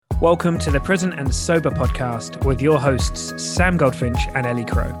Welcome to the Present and Sober podcast with your hosts, Sam Goldfinch and Ellie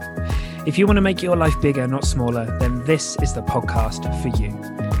Crow. If you want to make your life bigger, not smaller, then this is the podcast for you.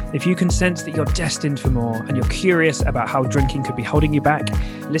 If you can sense that you're destined for more and you're curious about how drinking could be holding you back,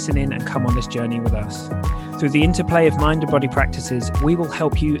 listen in and come on this journey with us. Through the interplay of mind and body practices, we will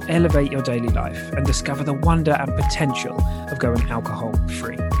help you elevate your daily life and discover the wonder and potential of going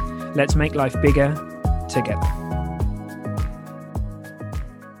alcohol-free. Let's make life bigger together.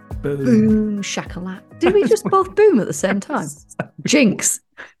 Boom. Boom, shakalak. Did we just both boom at the same time? Jinx.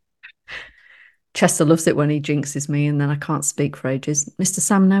 Chester loves it when he jinxes me and then I can't speak for ages. Mr.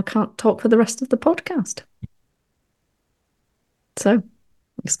 Sam now can't talk for the rest of the podcast. So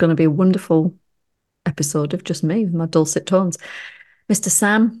it's going to be a wonderful episode of just me with my dulcet tones. Mr.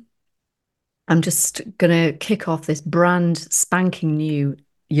 Sam, I'm just going to kick off this brand spanking new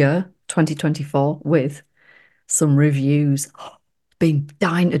year, 2024, with some reviews. Been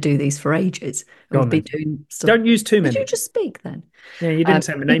dying to do these for ages. We've been doing stuff. Don't use too many. Did you just speak then? Yeah, you didn't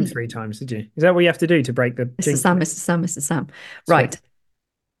say my name 3 times, did you? Is that what you have to do to break the Mr. jinx? Sam, Mr. Sam, Mr. Sam. Right.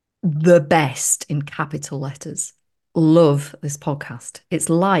 The best in capital letters. Love this podcast.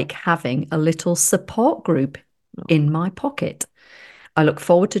 It's like having a little support group in my pocket. I look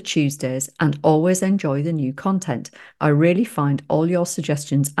forward to Tuesdays and always enjoy the new content. I really find all your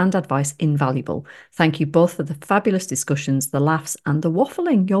suggestions and advice invaluable. Thank you both for the fabulous discussions, the laughs and the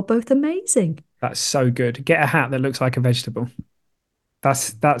waffling. You're both amazing. That's so good. Get a hat that looks like a vegetable.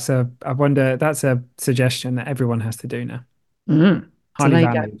 That's a suggestion that everyone has to do now. Highly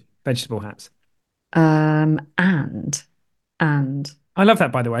valued vegetable hats. And I love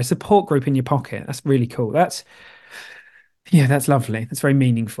that, by the way. A support group in your pocket. That's really cool. That's lovely. That's very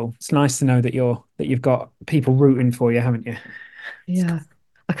meaningful. It's nice to know that you've got people rooting for you, haven't you? Yeah.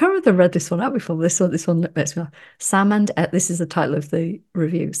 I can't remember if I read this one out before. This one makes me laugh. Sam and this is the title of the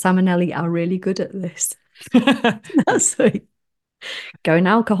review. Sam and Ellie are really good at this. That's sweet. Going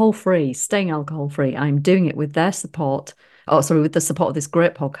alcohol free, staying alcohol free. I'm doing it with their support. With the support of this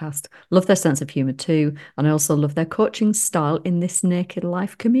great podcast. Love their sense of humour too. And I also love their coaching style in this naked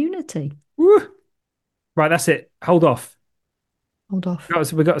life community. Woo. Right, that's it. Hold off. Hold off.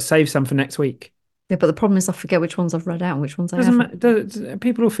 We've got to save some for next week. Yeah, but the problem is I forget which ones I've read out and which ones I haven't.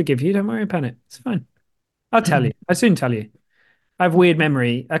 People will forgive you. Don't worry about it. It's fine. I'll tell you. I'll soon tell you. I have weird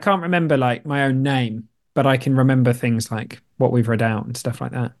memory. I can't remember like my own name, but I can remember things like what we've read out and stuff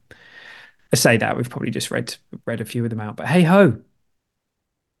like that. I say that we've probably just read a few of them out, but hey ho. Do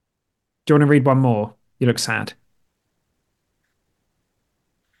you want to read one more? You look sad.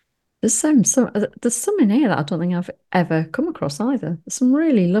 There's some in here that I don't think I've ever come across either. There's some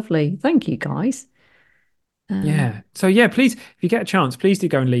really lovely. Thank you, guys. Yeah. So yeah, please, if you get a chance, please do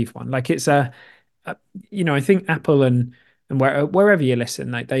go and leave one. Like it's I think Apple and wherever you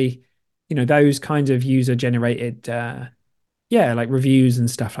listen, like they, those kinds of user generated, like reviews and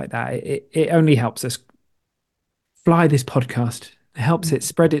stuff like that. It only helps us fly this podcast. It helps it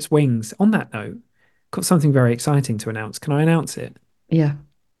spread its wings. On that note, got something very exciting to announce. Can I announce it? Yeah.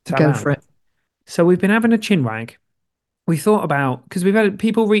 Go for it. So we've been having a chinwag. We thought about, because we've had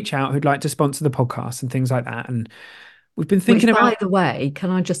people reach out who'd like to sponsor the podcast and things like that. And we've been thinking about... By the way, can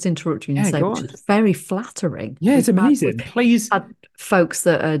I just interrupt you and say, which is very flattering. Yeah, it's amazing. Please. Had folks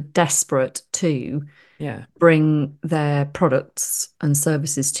that are desperate to bring their products and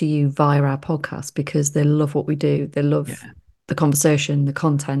services to you via our podcast because they love what we do. They love the conversation, the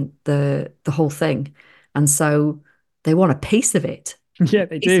content, the whole thing. And so they want a piece of it. Yeah,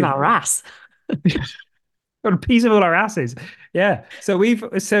 they do. Piece of our ass. Got a piece of all our asses. Yeah. So we've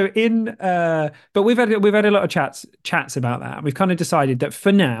had a lot of chats about that. We've kind of decided that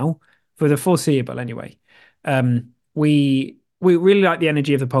for now, for the foreseeable anyway, we really like the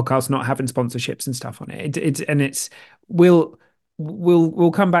energy of the podcast not having sponsorships and stuff on it.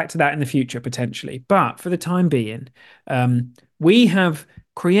 We'll come back to that in the future potentially. But for the time being, we have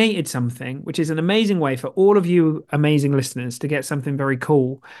created something which is an amazing way for all of you amazing listeners to get something very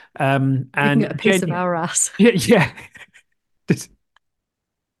cool and a piece of our ass. Yeah. This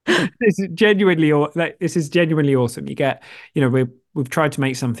is genuinely awesome. You get, we've tried to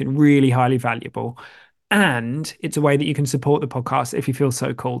make something really highly valuable, and it's a way that you can support the podcast if you feel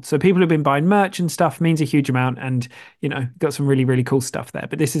so called. So people have been buying merch and stuff, means a huge amount, and got some really, really cool stuff there.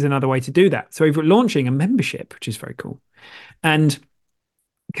 But this is another way to do that. So we're launching a membership, which is very cool. And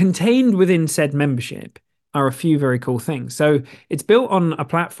contained within said membership are a few very cool things. So it's built on a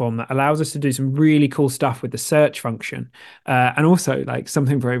platform that allows us to do some really cool stuff with the search function, and also like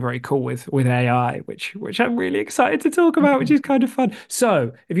something very, very cool with AI, which I'm really excited to talk about, which is kind of fun.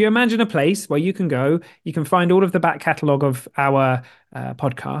 So if you imagine a place where you can go, you can find all of the back catalogue of our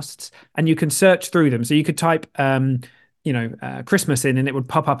podcasts, and you can search through them. So you could type Christmas in, and it would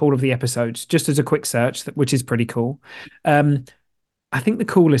pop up all of the episodes just as a quick search, which is pretty cool. I think the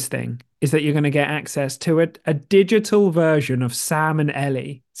coolest thing is that you're going to get access to a digital version of Sam and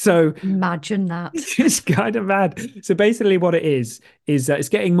Ellie. So imagine that. It's kind of mad. So basically, what it is it's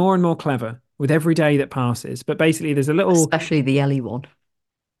getting more and more clever with every day that passes. But basically, there's a little, especially the Ellie one.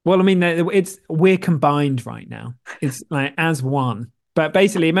 Well, I mean, we're combined right now. It's like as one. But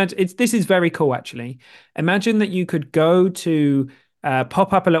basically, imagine this is very cool, actually. Imagine that you could go to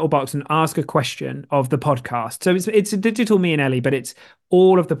pop up a little box and ask a question of the podcast. So it's a digital me and Ellie, but it's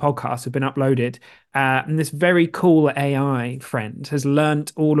all of the podcasts have been uploaded. And this very cool AI friend has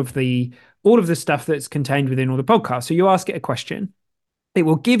learnt all of the stuff that's contained within all the podcasts. So you ask it a question, it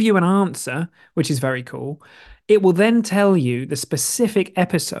will give you an answer, which is very cool. It will then tell you the specific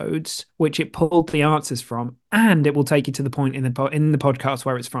episodes which it pulled the answers from, and it will take you to the point in the podcast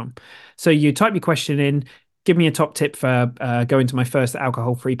where it's from. So you type your question in, give me a top tip for going to my first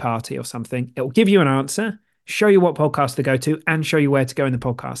alcohol-free party or something. It will give you an answer, show you what podcast to go to, and show you where to go in the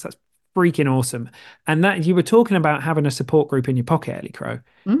podcast. That's freaking awesome. And that you were talking about having a support group in your pocket, Ellie Crow.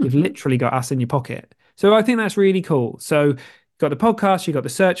 You've literally got us in your pocket. So I think that's really cool. So you've got the podcast, you've got the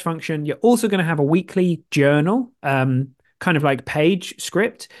search function. You're also going to have a weekly journal, kind of like page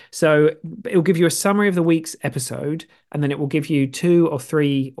script. So it'll give you a summary of the week's episode, and then it will give you 2 or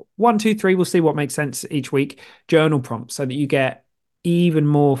 3, 1, 2, 3, we'll see what makes sense each week, journal prompts, so that you get even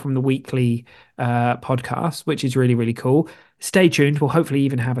more from the weekly podcast, which is really, really cool. Stay tuned. We'll hopefully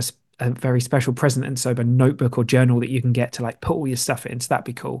even have a very special Present and Sober notebook or journal that you can get to like put all your stuff in. So that'd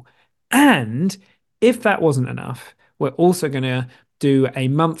be cool. And if that wasn't enough, we're also going to do a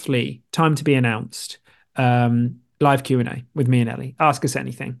monthly time to be announced live Q&A with me and Ellie. Ask us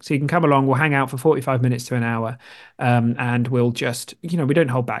anything. So you can come along. We'll hang out for 45 minutes to an hour. And we'll just, we don't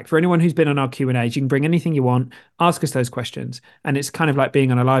hold back. For anyone who's been on our Q&As, you can bring anything you want, ask us those questions. And it's kind of like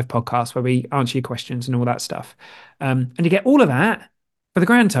being on a live podcast where we answer your questions and all that stuff. And you get all of that for the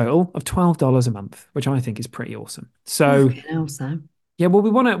grand total of $12 a month, which I think is pretty awesome. So, yeah, well,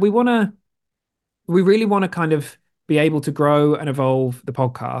 we really want to kind of be able to grow and evolve the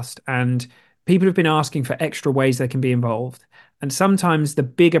podcast, and people have been asking for extra ways they can be involved. And sometimes the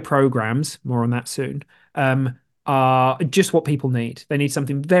bigger programs, more on that soon, are just what people need. They need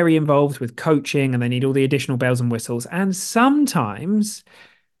something very involved with coaching, and they need all the additional bells and whistles. And sometimes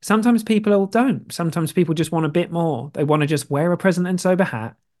people don't. Sometimes people just want a bit more. They want to just wear a Present and Sober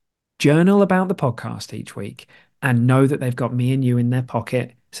hat, journal about the podcast each week, and know that they've got me and you in their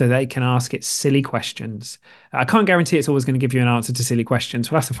pocket so they can ask it silly questions. I can't guarantee it's always going to give you an answer to silly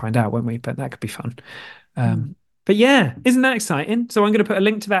questions. We'll have to find out, won't we? But that could be fun. But yeah, isn't that exciting? So I'm going to put a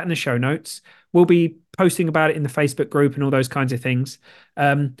link to that in the show notes. We'll be posting about it in the Facebook group and all those kinds of things.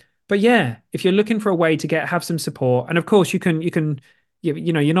 But yeah, if you're looking for a way to have some support, and of course you can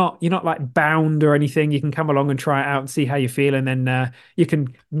you're not like bound or anything. You can come along and try it out and see how you feel, and then you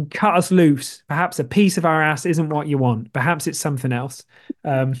can cut us loose. Perhaps a piece of our ass isn't what you want. Perhaps it's something else.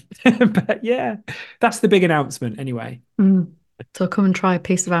 But yeah, that's the big announcement anyway. So come and try a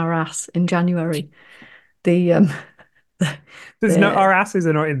piece of our ass in January. Our asses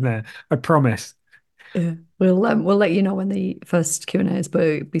are not in there, I promise. Yeah, we'll let you know when the first Q&A is, but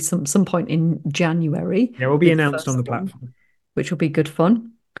it'll be some point in January. Yeah, will be announced on the platform, which will be good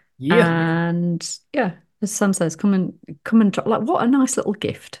fun. Yeah. And yeah, as Sam says, come and try, like, what a nice little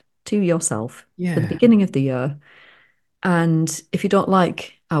gift to yourself for the beginning of the year. And if you don't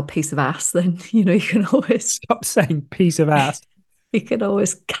like our piece of ass, then you can always stop saying piece of ass. You can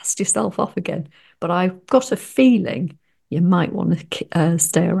always cast yourself off again. But I've got a feeling you might want to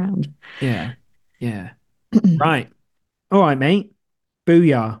stay around. Yeah. Right. All right, mate.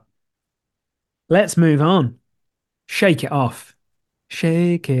 Booyah. Let's move on. Shake it off.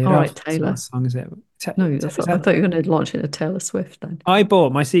 Shake it off. All right, Taylor. What song is it? No, I thought you were going to launch into Taylor Swift then. I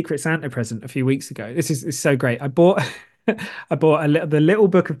bought my Secret Santa present a few weeks ago. It's so great. I bought the little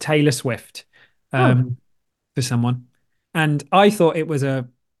book of Taylor Swift for someone, and I thought it was a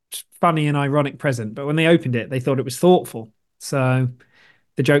funny and ironic present. But when they opened it, they thought it was thoughtful. So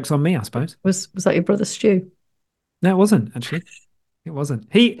the joke's on me, I suppose. Was that your brother Stu? No, it wasn't actually. It wasn't.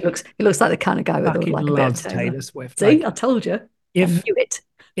 He looks like the kind of guy with like a bit of Taylor Swift. See, I told you. I knew it.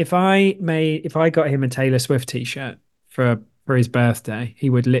 If I got him a Taylor Swift t-shirt for his birthday, he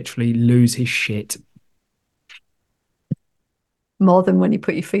would literally lose his shit. More than when you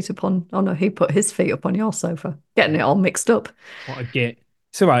put your feet up on. Oh no, he put his feet up on your sofa, getting it all mixed up. What a git.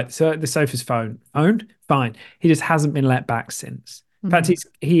 It's all right. So the sofa's phoned. Fine. He just hasn't been let back since. In fact,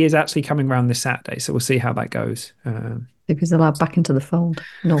 he is actually coming round this Saturday, so we'll see how that goes. If he's allowed back into the fold,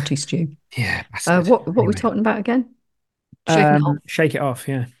 naughty Stu. Yeah, bastard. What are we Anyway, talking about again? Shaking it off. shake it off.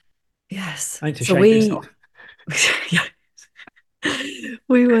 Yeah, Yes. I need to So shake this off.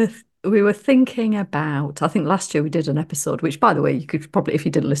 we were thinking about, I think last year we did an episode, which by the way, you could probably, if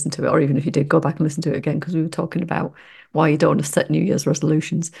you didn't listen to it, or even if you did, go back and listen to it again, because we were talking about why you don't want to set New Year's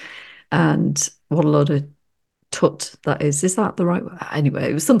resolutions and what a load of tut that is. Is that the right word? Anyway,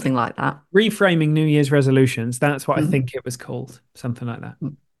 it was something like that. Reframing New Year's resolutions. That's what I think it was called. Something like that.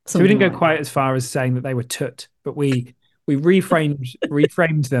 So we didn't go quite as far as saying that they were tut, but we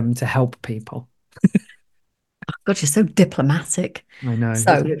reframed them to help people. God, you're so diplomatic. I know. So,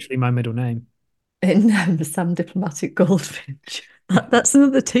 That's literally my middle name. In Sam Diplomatic Goldfinch. That's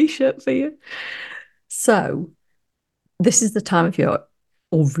another t-shirt for you. So this is the time of year,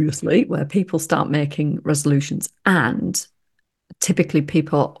 obviously, where people start making resolutions, and typically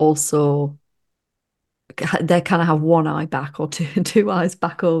people also, they kind of have one eye back or two eyes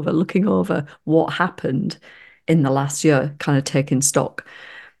back over, looking over what happened in the last year, kind of taking stock.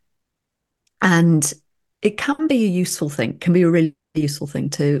 And it can be a useful thing, can be a really useful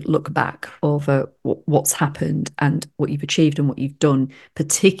thing to look back over what's happened and what you've achieved and what you've done,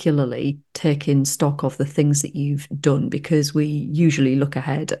 particularly taking stock of the things that you've done, because we usually look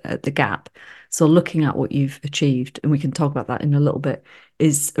ahead at the gap. So looking at what you've achieved, and we can talk about that in a little bit,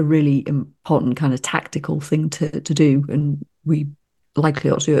 is a really important kind of tactical thing to do, and we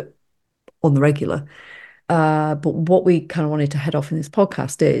likely ought to do it on the regular. But what we kind of wanted to head off in this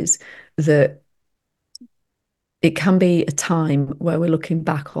podcast is that it can be a time where we're looking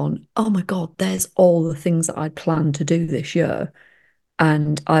back on, oh my God, there's all the things that I planned to do this year.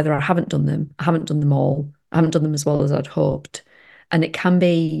 And either I haven't done them, I haven't done them all, I haven't done them as well as I'd hoped. And it can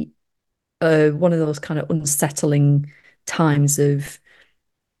be one of those kind of unsettling times of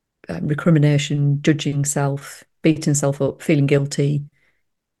recrimination, judging self, beating self up, feeling guilty,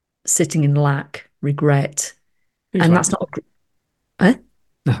 sitting in lack, regret. Who's and right? That's not a,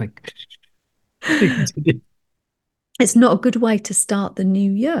 Nothing. It's not a good way to start the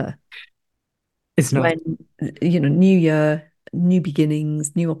new year. It's not. When, new year, new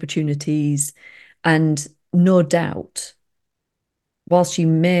beginnings, new opportunities. And no doubt, whilst you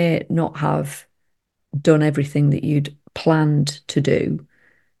may not have done everything that you'd planned to do,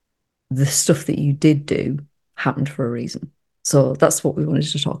 the stuff that you did do happened for a reason. So that's what we wanted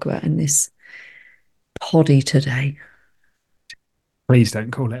to talk about in this poddy today. Please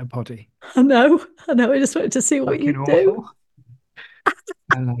don't call it a poddy. I know. I just wanted to see what you do.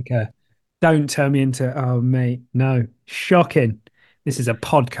 And don't turn me into, oh, mate, no. Shocking. This is a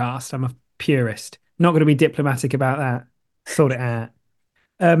podcast. I'm a purist. Not going to be diplomatic about that. Sort it out.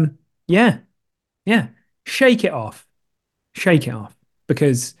 Yeah. Shake it off.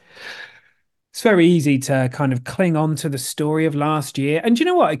 Because it's very easy to kind of cling on to the story of last year. And do you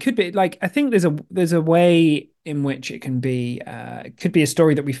know what? It could be like, I think there's a way in which it can be, it could be a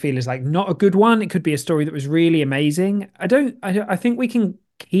story that we feel is like not a good one. It could be a story that was really amazing. I think we can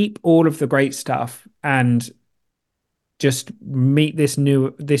keep all of the great stuff and just meet this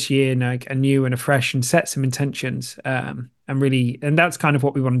year like anew and afresh and set some intentions. And that's kind of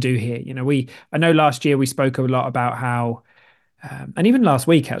what we want to do here. I know last year we spoke a lot about how, and even last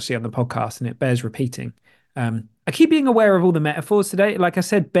week actually on the podcast, and it bears repeating. I keep being aware of all the metaphors today. Like I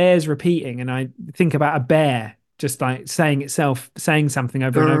said, bears repeating, and I think about a bear just like saying something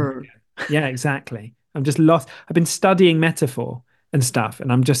over and over again. Yeah, exactly. I'm just lost. I've been studying metaphor and stuff,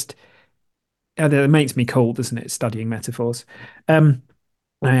 and I'm just, it makes me cool, doesn't it? Studying metaphors. I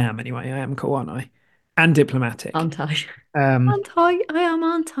am anyway. I am cool, aren't I? And diplomatic. Aren't I? Aren't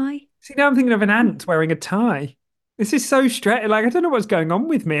I? See, now I'm thinking of an ant wearing a tie. This is so straight. Like, I don't know what's going on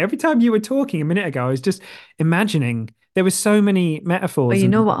with me. Every time you were talking a minute ago, I was just imagining there were so many metaphors. Well, you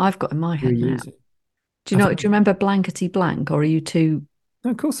know what I've got in my head now. Do you remember Blankety Blank, or are you too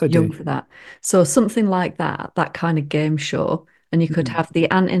of course I young do. for that? So something like that kind of game show. And you could have the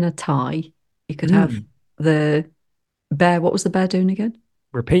ant in a tie. You could have the bear. What was the bear doing again?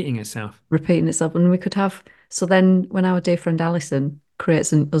 Repeating itself. And we could have, so then when our dear friend Alison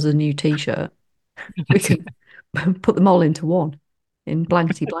creates us a new t-shirt, we can put them all into one in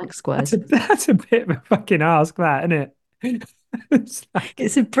blankety blank squares. That's a bit of a fucking ask, that, isn't it?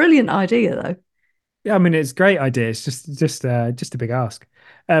 It's a brilliant idea, though. Yeah, I mean, it's a great idea. It's just a big ask.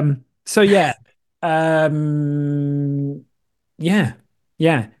 So yeah, yeah.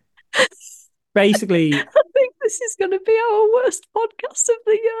 Basically, I think this is going to be our worst podcast of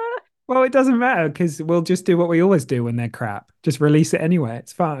the year. Well, it doesn't matter because we'll just do what we always do when they're crap. Just release it anyway.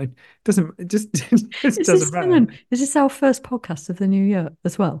 It's fine. It doesn't it just it just doesn't matter. Is this our first podcast of the new year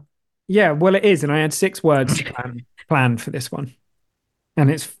as well? Yeah, well, it is, and I had 6 words planned for this one,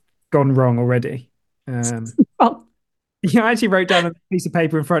 and it's gone wrong already. Oh, Yeah, I actually wrote down on a piece of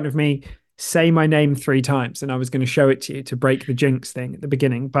paper in front of me, say my name 3 times, and I was going to show it to you to break the jinx thing at the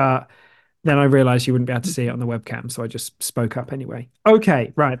beginning, but then I realized you wouldn't be able to see it on the webcam, so I just spoke up anyway.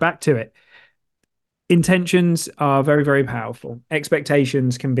 Okay, right, back to it. Intentions are very, very powerful.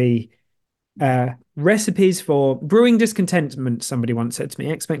 Expectations can be recipes for brewing discontentment. Somebody once said to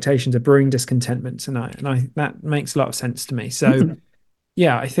me, expectations are brewing discontentment, and I that makes a lot of sense to me. So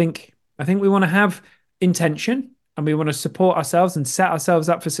yeah, I think we want to have intention and we want to support ourselves and set ourselves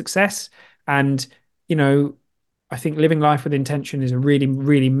up for success. And, you know, I think living life with intention is a really,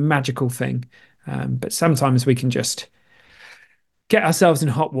 really magical thing. But sometimes we can just get ourselves in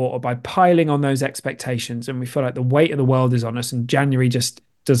hot water by piling on those expectations. And we feel like the weight of the world is on us. And January just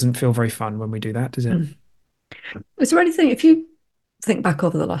doesn't feel very fun when we do that, does it? Is there anything, if you think back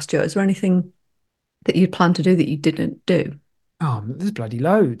over the last year, is there anything that you'd planned to do that you didn't do? Oh, there's bloody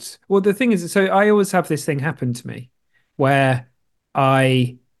loads. Well, the thing is, so I always have this thing happen to me where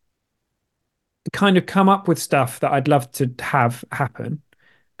I kind of come up with stuff that I'd love to have happen,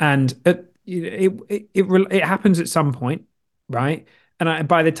 and it happens at some point, right? And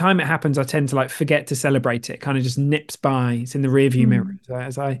by the time it happens, I tend to like forget to celebrate it. Kind of just nips by. It's in the rearview mirror.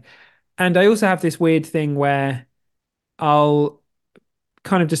 So and I also have this weird thing where I'll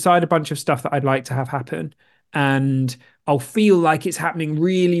kind of decide a bunch of stuff that I'd like to have happen, and I'll feel like it's happening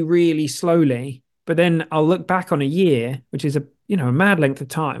really, really slowly. But then I'll look back on a year, which is a mad length of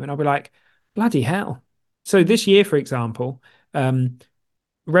time, and I'll be like, bloody hell. So this year, for example,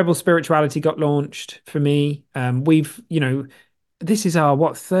 Rebel Spirituality got launched for me. This is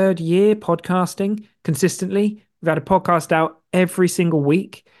our third year podcasting consistently. We've had a podcast out every single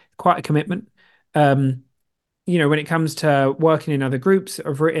week. Quite a commitment. When it comes to working in other groups,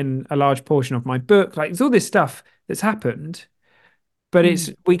 I've written a large portion of my book. Like, it's all this stuff that's happened, but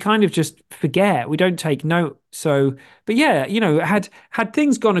we kind of just forget. We don't take note. So, but yeah, had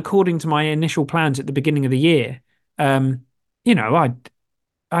things gone according to my initial plans at the beginning of the year, I'd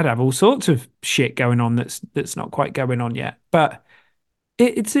have all sorts of shit going on that's not quite going on yet. But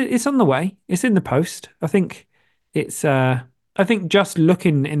it's on the way. It's in the post. I think just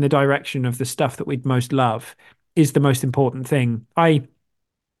looking in the direction of the stuff that we'd most love is the most important thing. I'll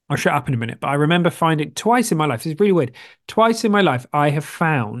shut up in a minute, but I remember finding twice in my life, this is really weird. Twice in my life, I have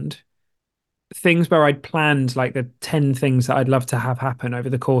found things where I'd planned like the 10 things that I'd love to have happen over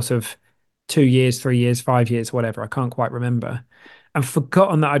the course of 2 years, 3 years, 5 years, whatever. I can't quite remember. And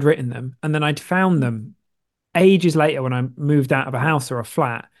forgotten that I'd written them. And then I'd found them ages later when I moved out of a house or a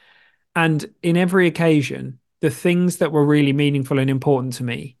flat. And in every occasion, the things that were really meaningful and important to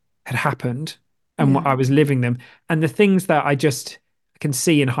me had happened, and I was living them. And the things that I just can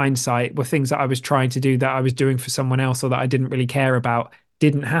see in hindsight were things that I was trying to do that I was doing for someone else or that I didn't really care about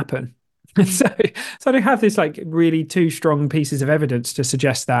didn't happen. So I don't have this like really two strong pieces of evidence to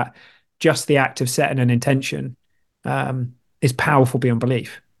suggest that just the act of setting an intention is powerful beyond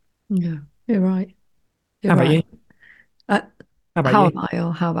belief. Yeah, you're right. How about you? How am I,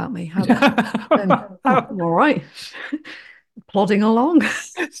 or how about me? How about all right. Plodding along.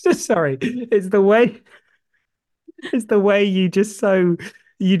 Sorry. It's the way you just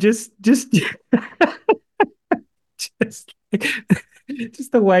just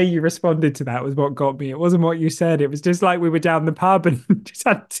the way you responded to that was what got me. It wasn't what you said. It was just like we were down the pub and just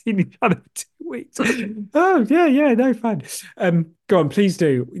hadn't seen each other for 2 weeks. Oh yeah, no, fine. Go on, please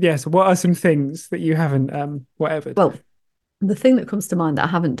do. Yes, what are some things that you haven't whatever? Well, the thing that comes to mind that I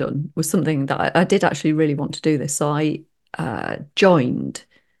haven't done was something that I did actually really want to do this. So I joined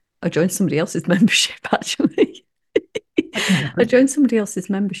somebody else's membership, actually. I joined somebody else's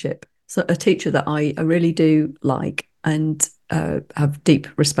membership. So a teacher that I really do like and have deep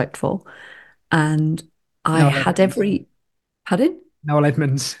respect for. And I had every... Pardon? Noel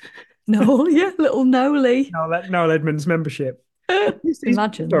Edmonds. No, yeah, little Noel-y. Noel Edmonds membership.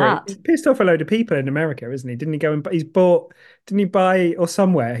 Imagine that. He's pissed off a load of people in America, isn't he? Didn't he go and didn't he buy, or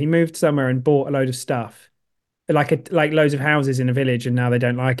somewhere, he moved somewhere and bought a load of stuff. Like loads of houses in a village, and now they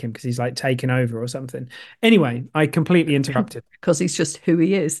don't like him because he's like taken over or something. Anyway, I completely interrupted. Because he's just who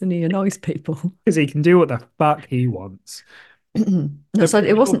he is and he annoys people. Because he can do what the fuck he wants. No, so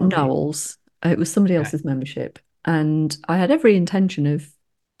it wasn't Noel's. It was somebody else's membership. And I had every intention of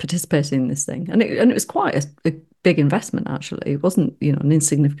participating in this thing. And it was quite a, big investment, actually. It wasn't, an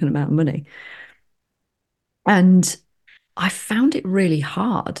insignificant amount of money. And I found it really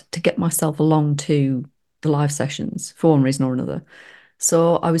hard to get myself along to the live sessions for one reason or another.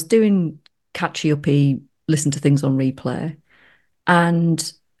 So I was doing catchy uppy, listen to things on replay,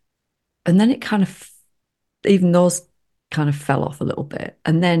 and then it kind of, even those kind of fell off a little bit.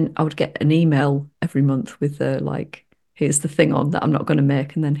 And then I would get an email every month with like, here's the thing on that I'm not going to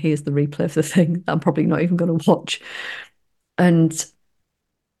make, and then here's the replay of the thing that I'm probably not even going to watch. And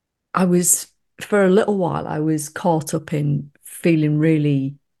I was, for a little while, I was caught up in feeling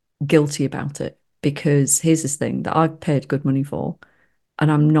really guilty about it, because here's this thing that I've paid good money for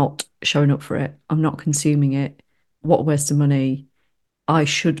and I'm not showing up for it. I'm not consuming it. What a waste of money. I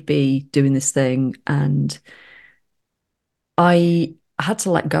should be doing this thing. And I had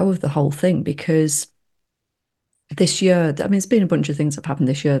to let go of the whole thing, because this year, I mean, it's been a bunch of things that have happened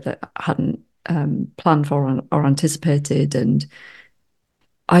this year that I hadn't planned for or anticipated. And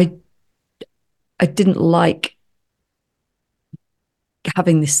I I didn't like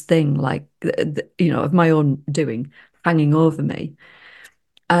having this thing like, of my own doing hanging over me.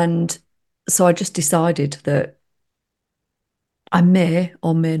 And so I just decided that I may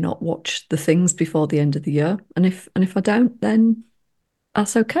or may not watch the things before the end of the year. And if I don't, then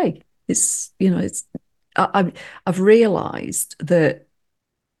that's okay. It's I've realized that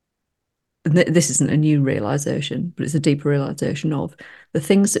this isn't a new realization, but it's a deeper realization of the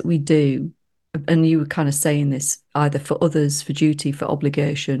things that we do. And you were kind of saying this, either for others, for duty, for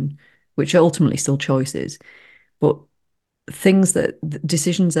obligation, which are ultimately still choices, but decisions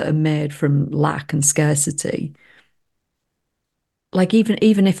that are made from lack and scarcity. Like,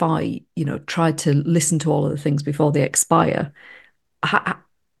 even if I, try to listen to all of the things before they expire, I,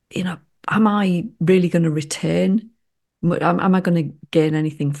 you know, am I really going to retain? Am I going to gain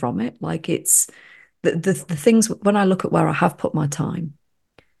anything from it? Like, it's the things, when I look at where I have put my time,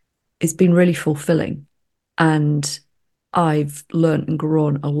 it's been really fulfilling, and I've learned and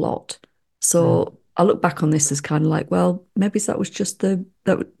grown a lot. Mm. So I look back on this as kind of like, well, maybe that was just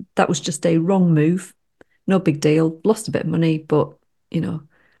a wrong move. No big deal. Lost a bit of money, but you know,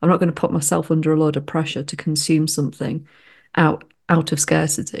 I'm not going to put myself under a load of pressure to consume something out of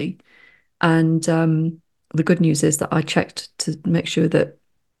scarcity. And the good news is that I checked to make sure that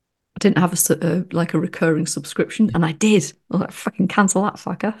I didn't have like a recurring subscription, and I did. I was like, fucking cancel that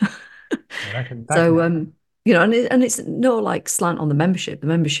fucker. Yeah, that can So happen. and it's no like slant on the membership. The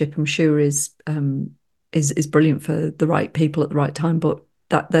membership, I'm sure, is brilliant for the right people at the right time, but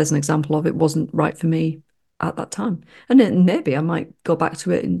that there's an example of it wasn't right for me at that time. And then maybe I might go back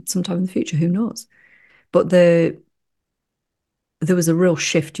to it in sometime in the future, who knows? But there was a real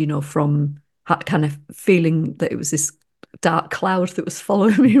shift, from kind of feeling that it was this dark cloud that was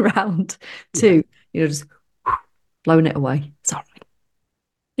following me around Yeah. to, just blowing it away. It's all right.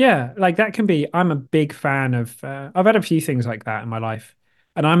 Yeah, like that can be. I'm a big fan of. I've had a few things like that in my life,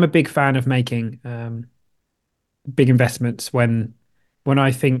 and I'm a big fan of making big investments when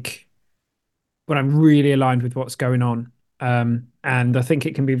I think when I'm really aligned with what's going on. And I think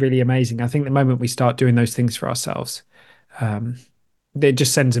it can be really amazing. I think the moment we start doing those things for ourselves, um, it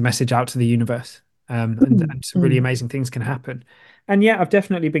just sends a message out to the universe, Mm, and some really mm, amazing things can happen. And yeah, I've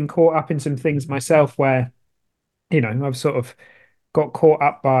definitely been caught up in some things myself where, I've sort of got caught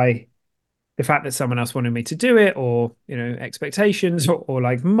up by the fact that someone else wanted me to do it, or expectations, or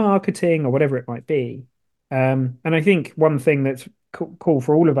like marketing or whatever it might be. And I think one thing that's cool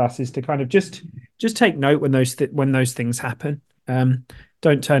for all of us is to kind of just take note when those things happen.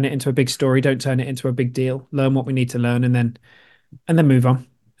 Don't turn it into a big story, don't turn it into a big deal. Learn what we need to learn, and then move on.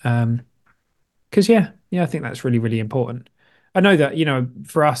 Because yeah, I think that's really, really important. I know that,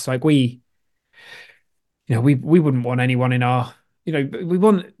 for us, like we wouldn't want anyone in our, we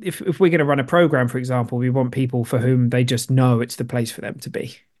want, if we're going to run a program, for example, we want people for whom they just know it's the place for them to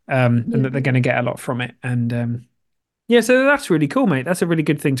be, and yeah. that they're going to get a lot from it. And yeah, so that's really cool, mate. That's a really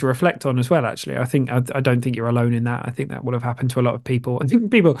good thing to reflect on as well. Actually, I don't think you're alone in that. I think that would have happened to a lot of people. I think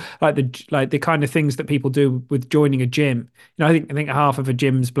people like the kind of things that people do with joining a gym. I think half of a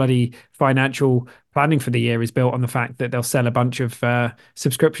gym's bloody financial planning for the year is built on the fact that they'll sell a bunch of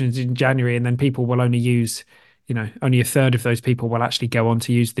subscriptions in January, and then people will only use, only a third of those people will actually go on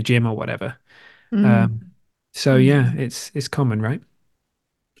to use the gym or whatever. Mm, Um, so yeah, mm. it's common, right?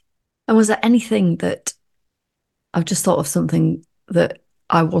 And was there anything that I've just thought of something that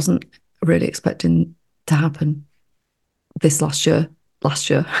I wasn't really expecting to happen this last year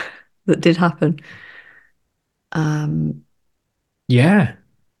that did happen? Um, Yeah,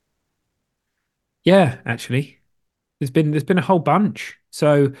 yeah. Actually, there's been a whole bunch.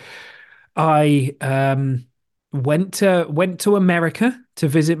 So I went to America to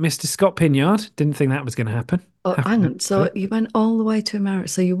visit Mr. Scott Pinyard. Didn't think that was going to happen. Oh, hang on. So you went all the way to America.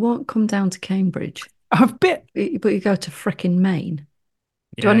 So you won't come down to Cambridge, I've bit. but you go to fricking Maine.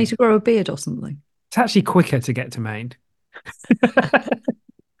 Do I Yeah, need to grow a beard or something? it's actually quicker to get to Maine.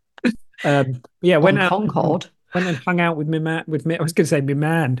 Yeah, On Concord. went and hung out with my man. With me, I was going to say my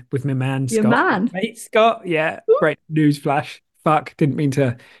man Your Scott, man. mate Scott. Yeah, great news flash. Fuck, didn't mean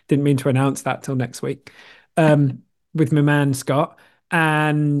to announce that till next week. With my man Scott,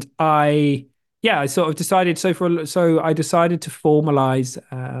 and I sort of decided. So I decided to formalize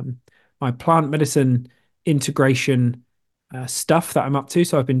my plant medicine integration stuff that I'm up to.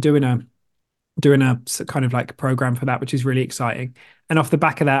 So I've been doing a kind of like program for that, which is really exciting. And off the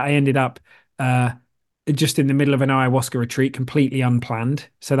back of that, I ended up uh, just in the middle of an ayahuasca retreat, completely unplanned.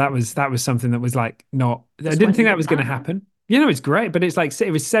 So that was something that was like not. I didn't think that was going to happen. You know, it's great, but it's like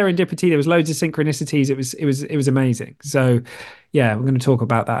it was serendipity. There was loads of synchronicities. It was amazing. So, yeah, we're going to talk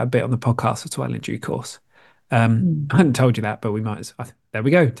about that a bit on the podcast as well in due course. I hadn't told you that, but we might there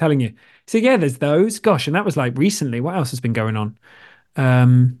we go, telling you. So yeah, there's those. Gosh, and that was like recently. What else has been going on?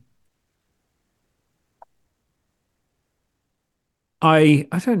 I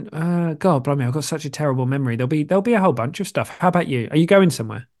don't God blimey, I've got such a terrible memory. There'll be a whole bunch of stuff. How about you? Are you going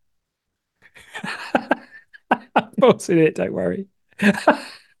somewhere? I'm forcing it, don't worry.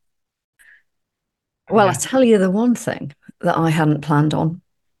 Well, I tell you, the one thing that I hadn't planned on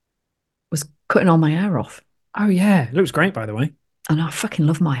was cutting all my hair off. Oh yeah, it looks great by the way. And I fucking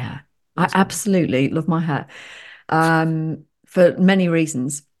love my hair. I absolutely love my hair. For many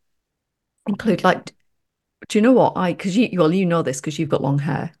reasons, include like, do you know what because you know this because you've got long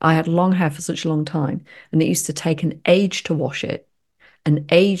hair. I had long hair for such a long time, and it used to take an age to wash it, an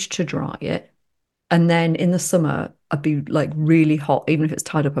age to dry it, and then in the summer I'd be like really hot. Even if it's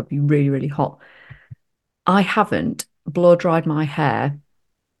tied up, I'd be really, really hot. I haven't blow dried my hair.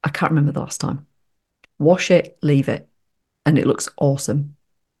 I can't remember the last time. Wash it, leave it, and it looks awesome.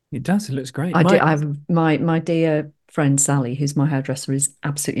 It does. It looks great. I have my dear friend Sally, who's my hairdresser, is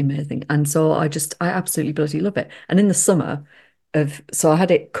absolutely amazing, and so I absolutely bloody love it. And in the summer so I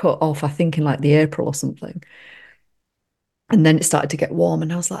had it cut off, I think in like the April or something, and then it started to get warm,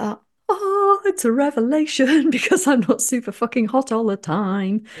 and I was like, oh, it's a revelation because I'm not super fucking hot all the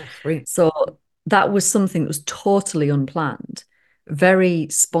time. Oh, sweet. So that was something that was totally unplanned, very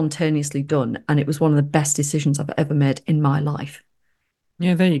spontaneously done, and it was one of the best decisions I've ever made in my life.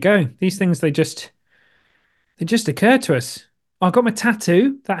 Yeah, there you go. These things they just occur to us. I got my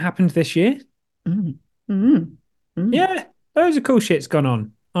tattoo. That happened this year. Mm. Mm. Mm. Yeah, loads of cool shit's gone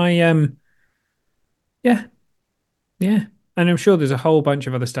on. Yeah, yeah. And I'm sure there's a whole bunch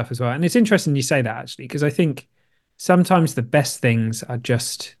of other stuff as well. And it's interesting you say that actually, because I think sometimes the best things are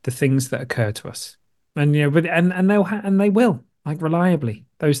just the things that occur to us. And and they will, like reliably.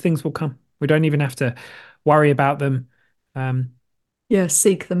 Those things will come. We don't even have to worry about them. Um, Yeah,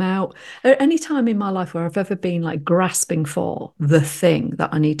 seek them out. At any time in my life where I've ever been like grasping for the thing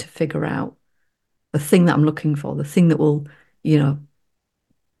that I need to figure out, the thing that I'm looking for, the thing that will, you know,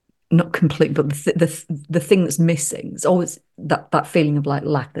 not complete, but the thing that's missing. It's always that feeling of like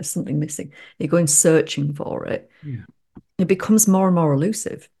lack. There's something missing. You're going searching for it. yeah. It becomes more and more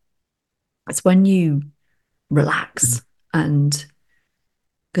elusive. It's when you relax and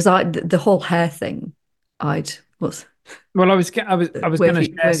because the whole hair thing, I'd was Well, I was going to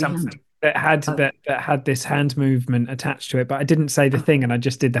share wavy something hand. that had this hand movement attached to it, but I didn't say the thing, and I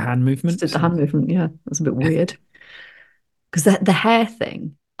just did the hand Just movement. did the hand movement. Yeah, that's a bit weird. Because the hair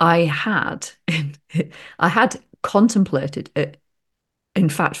thing, I had contemplated it. In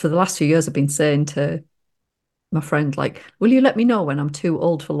fact, for the last few years, I've been saying to my friend, like, will you let me know when I'm too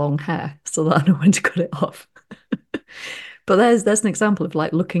old for long hair so that I know when to cut it off? But there's an example of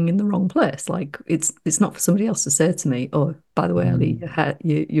like looking in the wrong place. Like it's not for somebody else to say to me, oh, by the way, Ellie, your hair,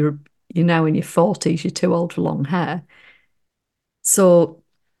 you're now in your 40s, you're too old for long hair. So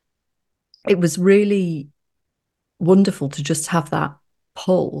it was really wonderful to just have that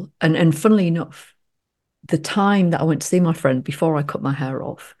pull. And funnily enough, the time that I went to see my friend before I cut my hair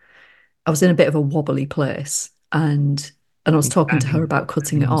off, I was in a bit of a wobbly place and I was talking to her about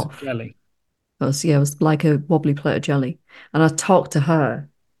cutting it off. Jelly. It was like a wobbly plate of jelly. And I talked to her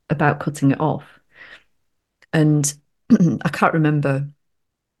about cutting it off. And I can't remember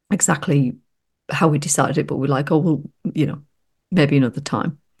exactly how we decided it, but we're like, oh, well, maybe another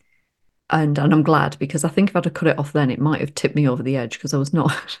time. And I'm glad because I think if I'd have cut it off then, it might have tipped me over the edge because I was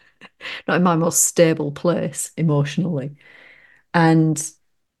not not in my most stable place emotionally. And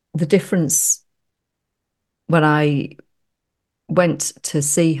the difference when I went to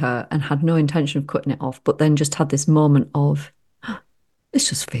see her and had no intention of cutting it off, but then just had this moment of this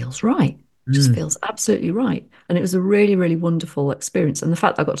just feels right. Just Mm. feels absolutely right. And it was a really, really wonderful experience. And the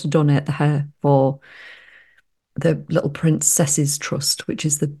fact that I got to donate the hair for the Little Princesses Trust, which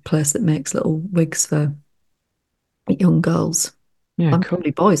is the place that makes little wigs for young girls Yeah, and cool.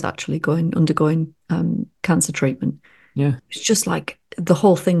 probably boys actually going undergoing cancer treatment. Yeah, It's just like the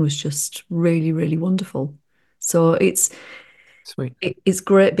whole thing was just really, really wonderful. So sweet. it's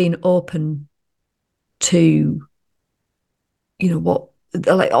great being open to, what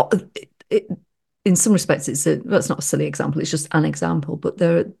like it, in some respects well, it's not a silly example, it's just an example, but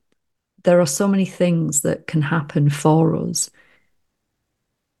there are so many things that can happen for us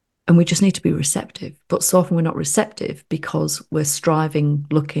and we just need to be receptive. But so often we're not receptive because we're striving,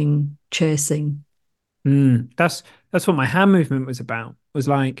 looking, chasing. That's what my hand movement was about. Was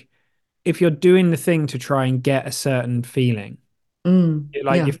like if you're doing the thing to try and get a certain feeling,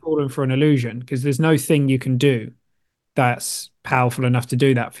 like Yeah. you're falling for an illusion because there's no thing you can do that's powerful enough to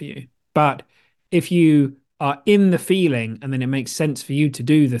do that for you. But if you are in the feeling and then it makes sense for you to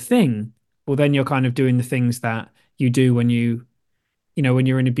do the thing, well, then you're kind of doing the things that you do when when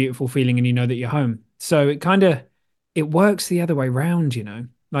you're in a beautiful feeling and you know that you're home. So it works the other way round,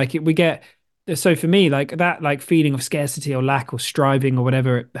 like we get, so for me, like that, like feeling of scarcity or lack or striving or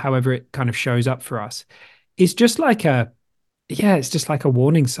whatever, however it kind of shows up for us is just like yeah, it's just like a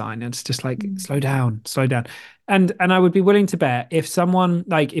warning sign. It's just like Mm. slow down, slow down. And I would be willing to bet if someone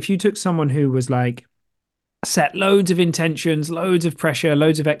like if you took someone who was like set loads of intentions, loads of pressure,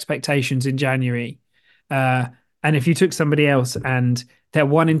 loads of expectations in January, uh, and if you took somebody else and their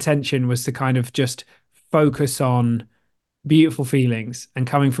one intention was to kind of just focus on beautiful feelings and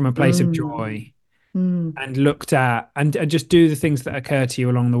coming from a place of Mm. joy Mm. and looked at and just do the things that occur to you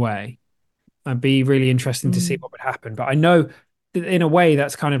along the way, it'd be really interesting to see Mm. what would happen. But I know that in a way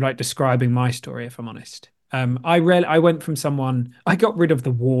that's kind of like describing my story, if I'm honest. I went from someone I got rid of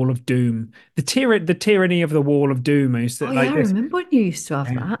the wall of doom, the tyranny of the wall of doom. I used to Oh like yeah, I this. remember when you used to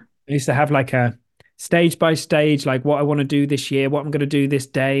have Yeah. that. I used to have like a stage by stage, like what I want to do this year, what I'm going to do this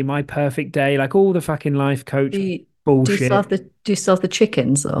day, my perfect day, like all the fucking life coach Do you, bullshit. do you still have the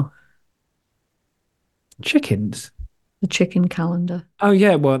chickens though? Chickens. The chicken calendar Oh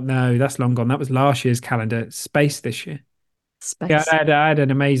yeah, well no, that's long gone. That was last year's calendar. Space this year. Yeah, space. I had an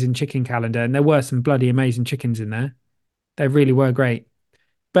amazing chicken calendar, and there were some bloody amazing chickens in there. They really were great.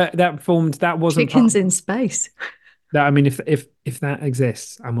 But that wasn't part Chickens in space. that. I mean, if that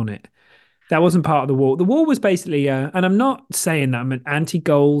exists, I'm on it. That wasn't part of the wall. The wall was basically, and I'm not saying that I'm an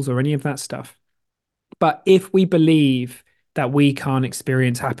anti-goals or any of that stuff. But if we believe that we can't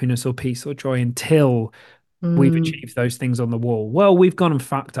experience happiness or peace or joy until we've Mm. achieved those things on the wall, well, we've gone and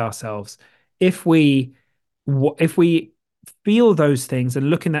fucked ourselves. If we if we feel those things and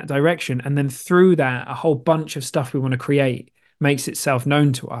look in that direction, and then through that, a whole bunch of stuff we want to create makes itself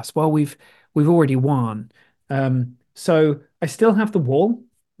known to us, well, we've already won. So I still have the wall.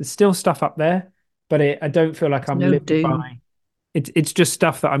 There's still stuff up there, but I don't feel like There's I'm no living doom. by. It's just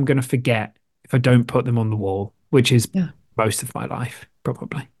stuff that I'm going to forget if I don't put them on the wall, which is Yeah. most of my life,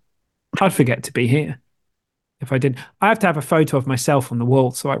 probably. I'd forget to be here if I did. I have to have a photo of myself on the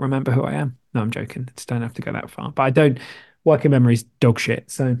wall so I remember who I am. No, I'm joking. Just don't have to go that far. But I don't. Working memory's dog shit.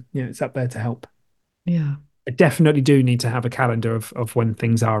 So yeah, it's up there to help. Yeah. I definitely do need to have a calendar of when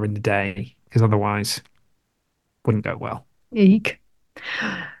things are in the day because otherwise wouldn't go well. Eek.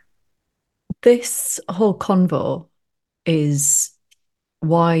 This whole convo is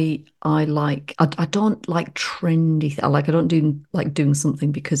why I don't like trendy I don't do like doing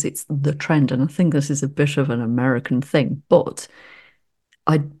something because it's the trend. And I think this is a bit of an American thing, but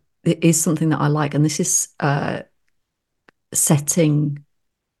I it is something that I like. And this is setting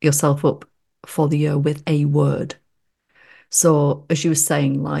yourself up for the year with a word. So as you were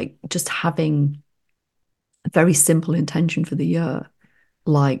saying, like just having a very simple intention for the year.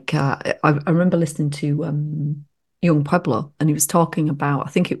 Like I remember listening to Young Pueblo, and he was talking about, I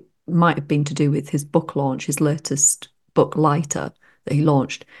think it might have been to do with his book launch, his latest book, Lighter, that he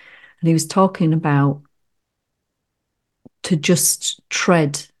launched. And he was talking about to just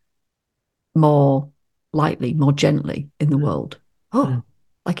tread more lightly, more gently in the Mm, world. mm, Oh,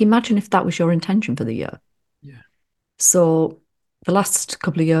 like imagine if that was your intention for the year. yeah. So the last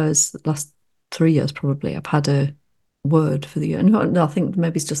couple of years, the last 3 years probably, I've had a word for the year. No, I think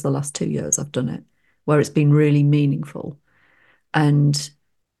maybe it's just the last 2 years I've done it, where it's been really meaningful. And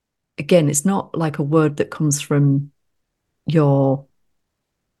again, it's not like a word that comes from your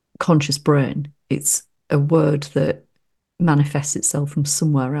conscious brain. It's a word that manifests itself from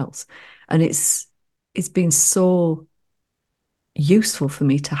somewhere else. And it's been so useful for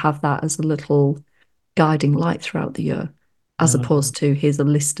me to have that as a little guiding light throughout the year. as opposed to here's a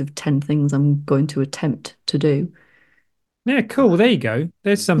list of 10 things I'm going to attempt to do. Yeah, cool. Well, there you go.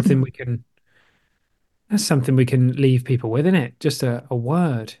 There's something we can. That's something we can leave people with, isn't it? Just a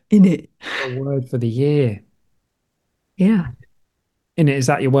word. In it. A word for the year. Yeah. In it, is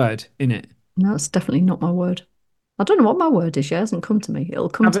that your word? In it. No, it's definitely not my word. I don't know what my word is yet. It hasn't come to me. It'll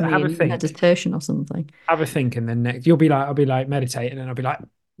come to me in meditation or something. Have a think, and then next I'll be like meditating, and I'll be like,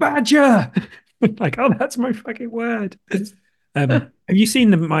 badger. Like, oh, that's my fucking word. Have you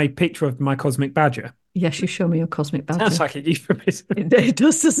seen my picture of my cosmic badger? Yes, you show me your cosmic badger. Sounds like a euphemism. It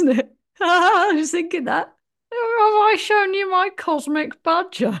does, doesn't it? I was thinking that. Have I shown you my cosmic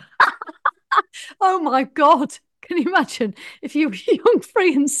badger? Oh my God. Can you imagine if you were young,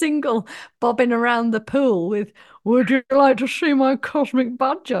 free and single, bobbing around the pool with, would you like to see my cosmic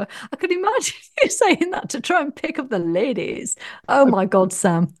badger? I could imagine you saying that to try and pick up the ladies. Oh my God,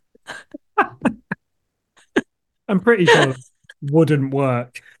 Sam. I'm pretty sure that wouldn't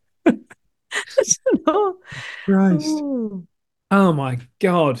work. Christ. Oh my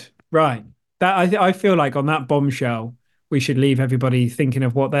God. Right. That I feel like on that bombshell, we should leave everybody thinking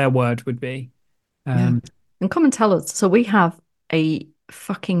of what their word would be. And come and tell us. So we have a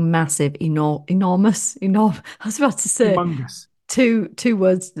fucking massive, enormous. I was about to say humongous. Two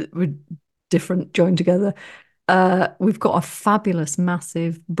words that were different joined together. We've got a fabulous,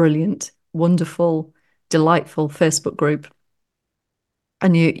 massive, brilliant, wonderful, delightful Facebook group.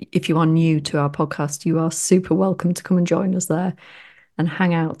 And if you are new to our podcast, you are super welcome to come and join us there and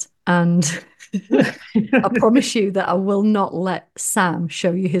hang out. And I promise you that I will not let Sam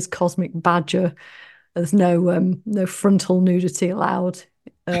show you his cosmic badger. There's no frontal nudity allowed.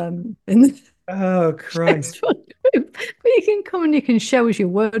 Oh Christ! But you can come and you can show us your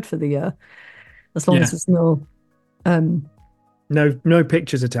word for the year, as long as there's no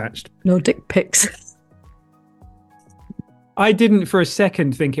pictures attached, no dick pics. I didn't for a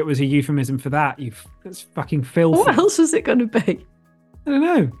second think it was a euphemism for that. That's fucking filthy. What else was it going to be? I don't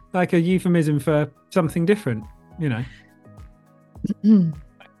know, like a euphemism for something different, you know.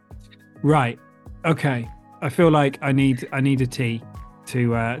 Right. Okay. I feel like I need a tea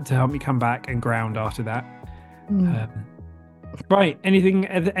to help me come back and ground after that. Right.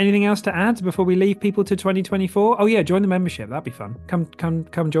 Anything else to add before we leave people to 2024? Oh yeah, join the membership. That'd be fun.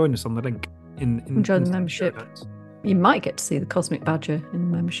 Come join us on the link in join the membership. You might get to see the cosmic badger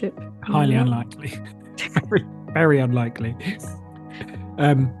in the membership. Highly unlikely. very, very unlikely.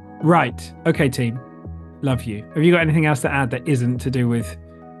 Right. Okay, team. Love you. Have you got anything else to add that isn't to do with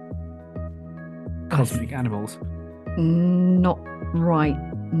cosmic animals? Not right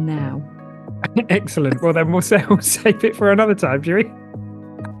now. Excellent. Well, then we'll save it for another time, shall we?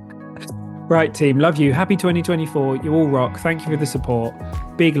 Right, team. Love you. Happy 2024. You all rock. Thank you for the support.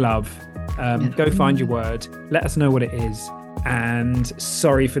 Big love. Go find your word. Let us know what it is. And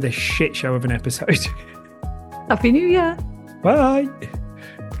sorry for this shit show of an episode. Happy New Year. Bye.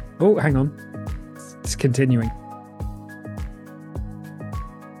 Oh, hang on. It's continuing.